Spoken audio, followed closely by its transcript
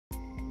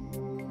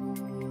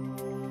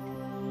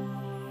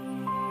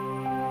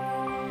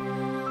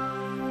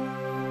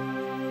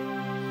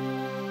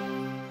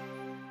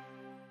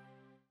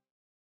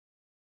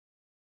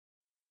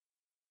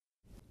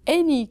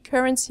Any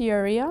currency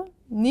area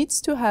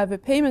needs to have a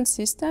payment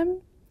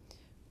system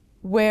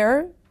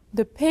where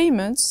the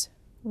payments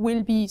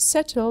will be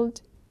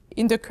settled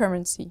in the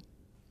currency.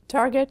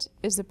 Target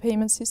is the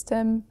payment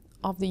system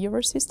of the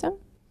euro system.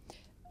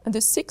 And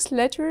the 6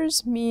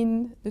 letters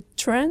mean the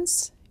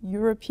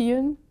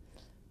trans-European,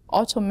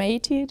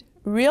 automated,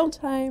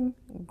 real-time,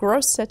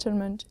 gross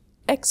settlement,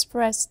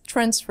 express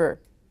transfer.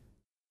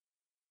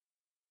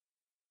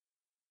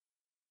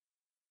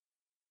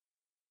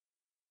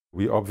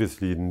 We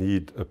obviously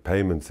need a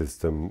payment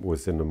system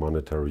within the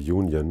monetary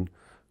union,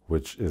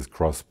 which is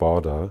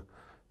cross-border,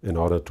 in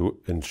order to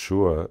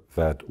ensure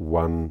that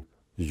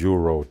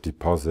 €1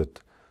 deposit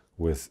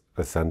with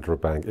a central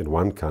bank in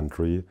one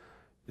country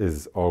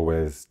is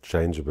always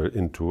changeable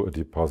into a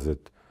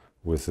deposit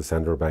with the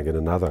central bank in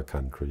another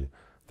country.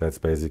 That's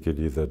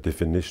basically the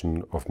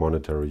definition of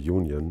monetary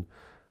union,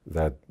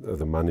 that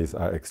the monies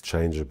are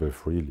exchangeable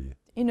freely.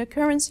 In a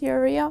currency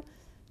area,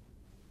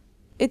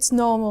 it's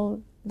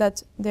normal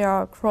that there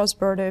are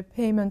cross-border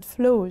payment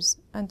flows,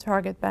 and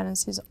target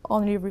balances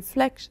only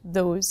reflect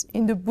those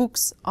in the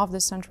books of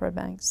the central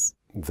banks.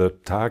 The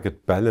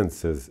target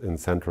balances in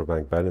central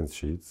bank balance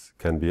sheets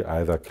can be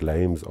either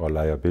claims or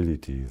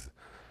liabilities.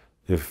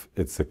 If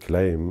it's a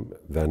claim,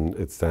 then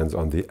it stands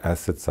on the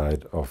asset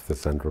side of the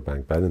central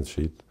bank balance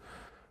sheet,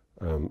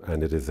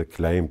 and it is a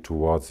claim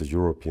towards the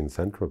European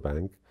Central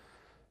Bank.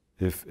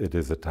 If it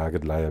is a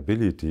target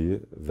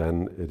liability,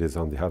 then it is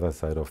on the other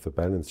side of the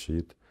balance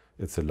sheet.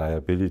 It's a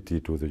liability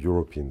to the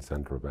European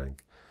Central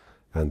Bank.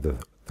 And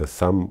the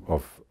sum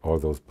of all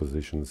those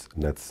positions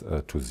nets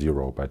to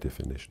 0 by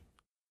definition.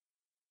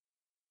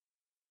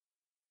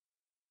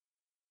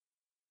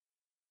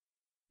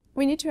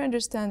 We need to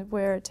understand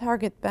where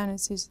target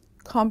balances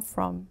come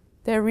from.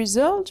 They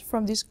result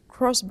from these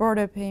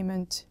cross-border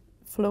payment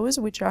flows,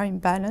 which are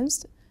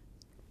imbalanced,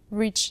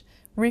 which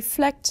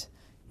reflect,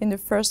 in the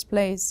first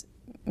place,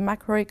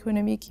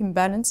 macroeconomic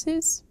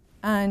imbalances,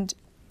 and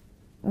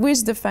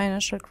with the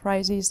financial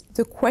crisis,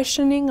 the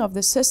questioning of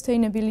the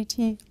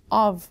sustainability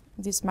of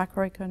these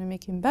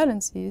macroeconomic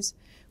imbalances,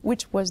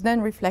 which was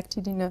then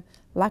reflected in a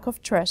lack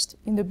of trust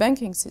in the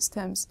banking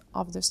systems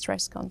of the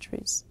stressed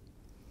countries.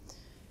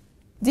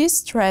 This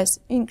stress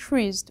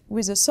increased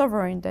with the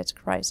sovereign debt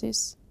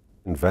crisis.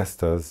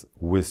 Investors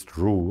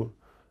withdrew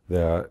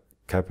their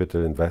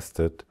capital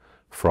invested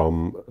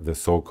from the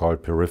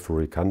so-called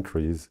periphery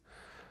countries.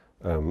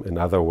 In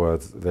other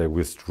words, they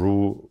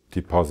withdrew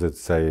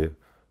deposits, say,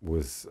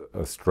 with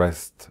a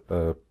stressed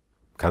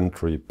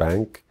country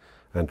bank,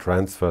 and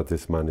transferred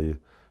this money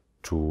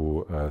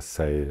to,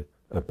 say,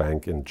 a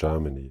bank in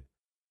Germany.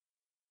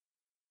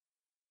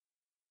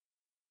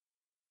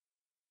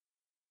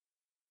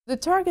 The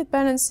target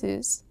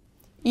balances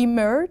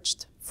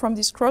emerged from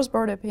these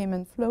cross-border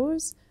payment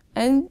flows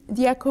and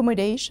the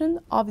accommodation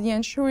of the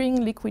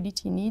ensuring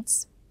liquidity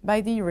needs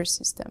by the euro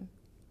system.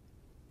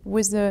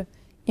 With the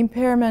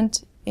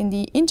impairment in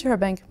the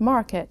interbank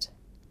market,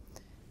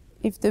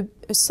 if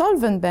a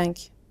solvent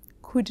bank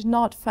could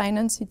not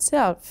finance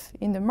itself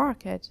in the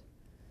market,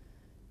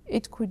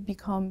 it could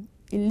become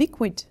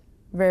illiquid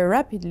very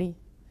rapidly.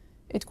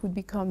 It could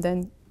become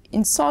then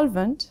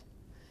insolvent,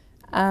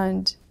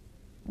 and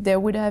there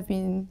would have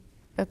been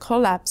a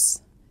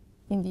collapse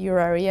in the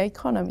euro area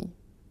economy.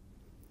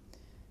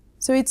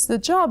 So it's the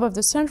job of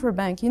the central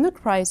bank in a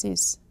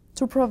crisis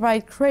to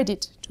provide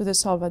credit to the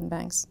solvent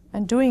banks,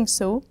 and doing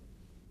so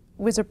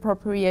with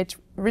appropriate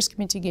risk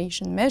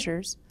mitigation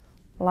measures,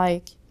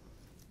 like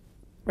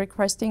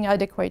requesting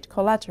adequate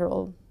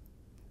collateral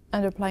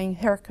and applying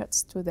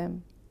haircuts to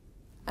them,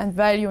 and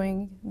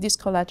valuing this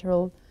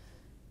collateral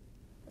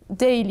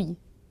daily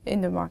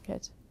in the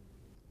market.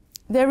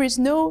 There is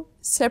no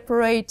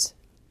separate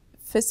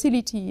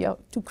facility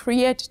to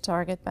create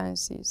target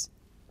balances.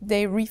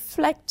 They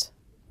reflect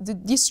the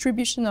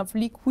distribution of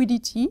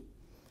liquidity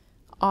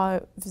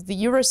of the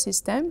euro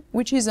system,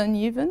 which is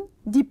uneven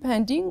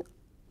depending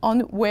on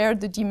where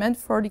the demand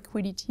for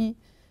liquidity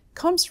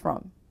comes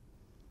from.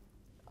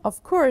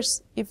 Of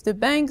course, if the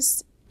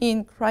banks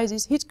in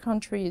crisis-hit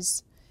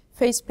countries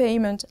face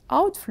payment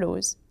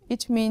outflows,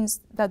 it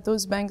means that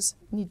those banks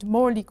need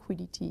more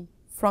liquidity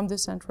from the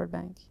central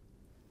bank.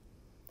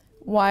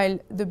 While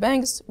the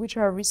banks which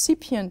are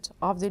recipient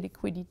of the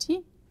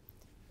liquidity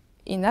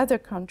in other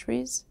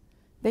countries,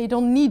 they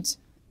don't need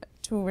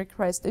to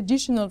request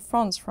additional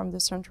funds from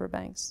the central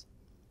banks.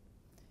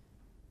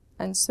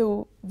 And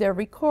so their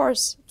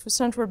recourse to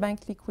central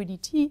bank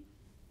liquidity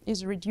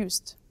is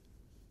reduced.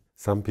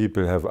 Some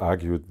people have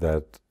argued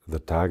that the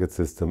target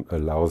system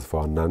allows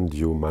for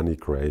non-due money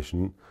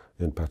creation,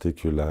 in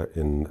particular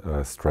in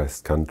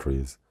stressed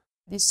countries.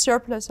 This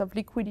surplus of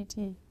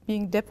liquidity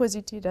being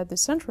deposited at the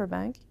central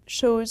bank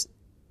shows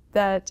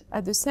that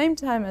at the same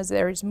time as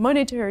there is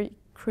monetary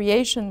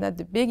creation at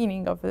the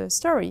beginning of the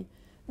story,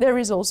 there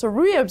is also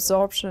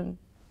reabsorption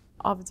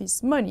of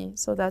this money,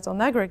 so that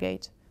on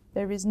aggregate,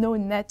 there is no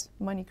net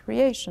money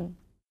creation.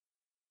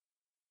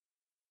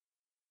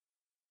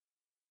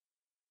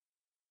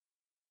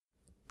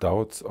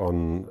 Doubts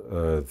on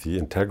the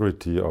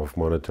integrity of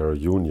monetary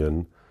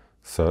union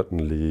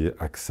certainly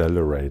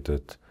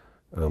accelerated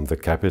the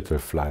capital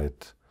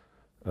flight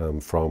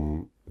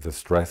from the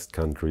stressed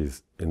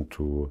countries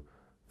into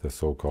the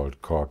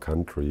so-called core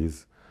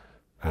countries,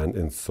 and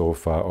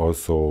insofar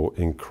also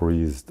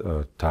increased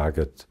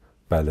target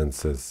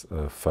balances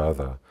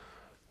further.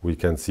 We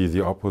can see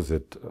the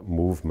opposite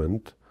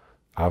movement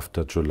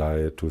after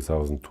July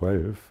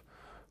 2012,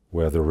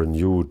 where the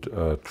renewed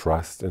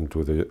trust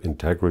into the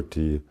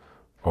integrity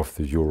of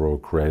the euro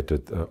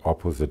created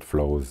opposite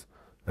flows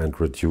and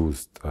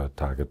reduced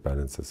target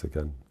balances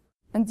again.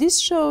 And this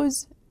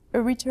shows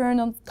a return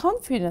of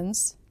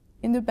confidence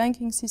in the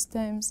banking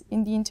systems,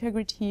 in the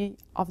integrity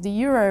of the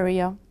euro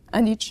area,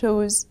 and it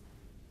shows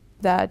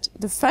that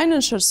the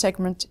financial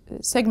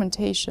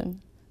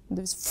segmentation,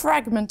 this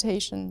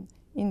fragmentation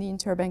in the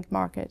interbank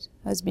market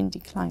has been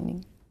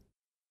declining.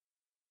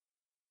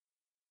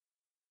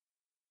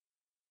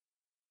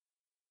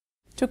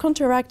 To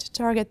counteract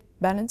target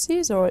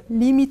balances or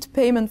limit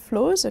payment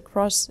flows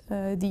across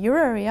the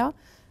euro area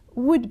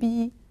would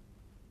be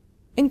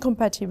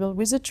incompatible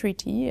with the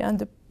treaty and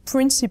the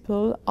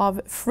principle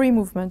of free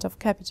movement of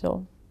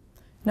capital.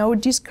 Now,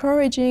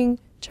 discouraging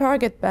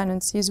target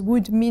balances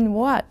would mean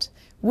what?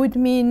 Would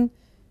mean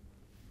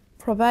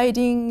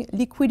providing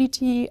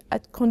liquidity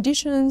at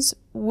conditions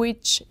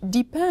which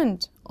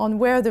depend on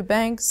where the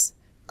banks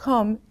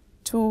come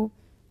to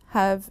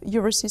have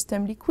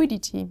Eurosystem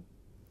liquidity.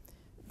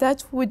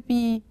 That would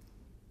be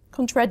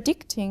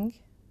contradicting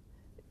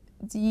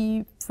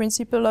the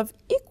principle of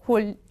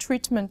equal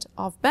treatment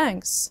of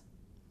banks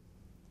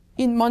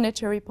in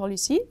monetary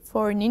policy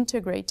for an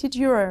integrated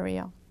euro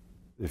area.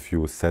 If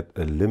you set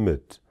a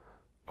limit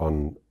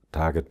on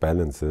target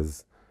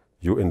balances,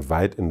 you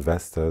invite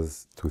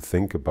investors to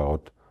think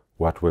about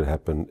what will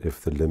happen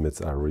if the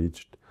limits are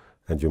reached,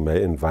 and you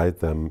may invite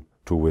them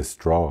to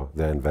withdraw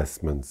their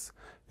investments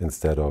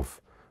instead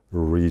of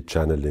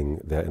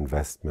rechanneling their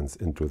investments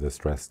into the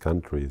stressed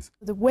countries.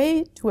 The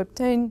way to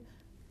obtain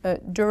a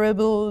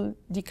durable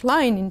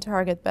decline in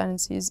target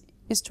balances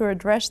is to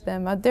address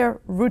them at their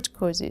root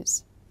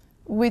causes,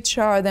 which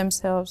are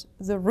themselves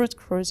the root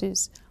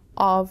causes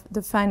of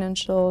the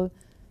financial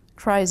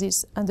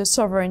crisis and the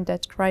sovereign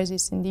debt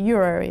crisis in the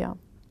euro area.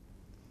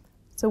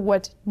 So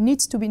what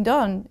needs to be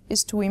done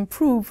is to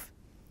improve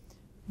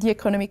the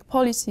economic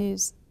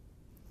policies,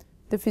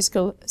 the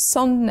fiscal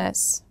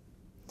soundness,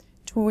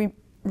 to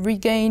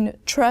regain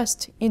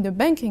trust in the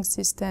banking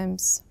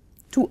systems,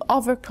 to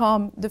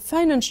overcome the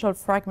financial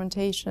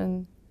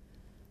fragmentation,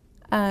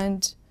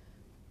 and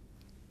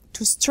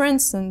to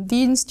strengthen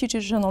the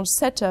institutional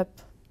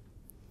setup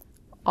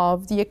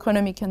of the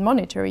economic and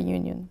monetary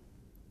union.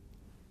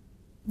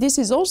 This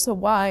is also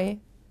why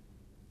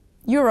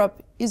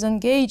Europe is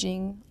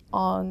engaging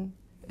on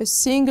a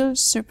single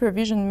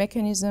supervision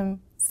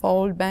mechanism for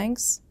all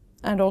banks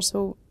and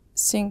also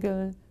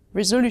single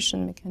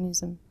resolution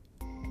mechanism.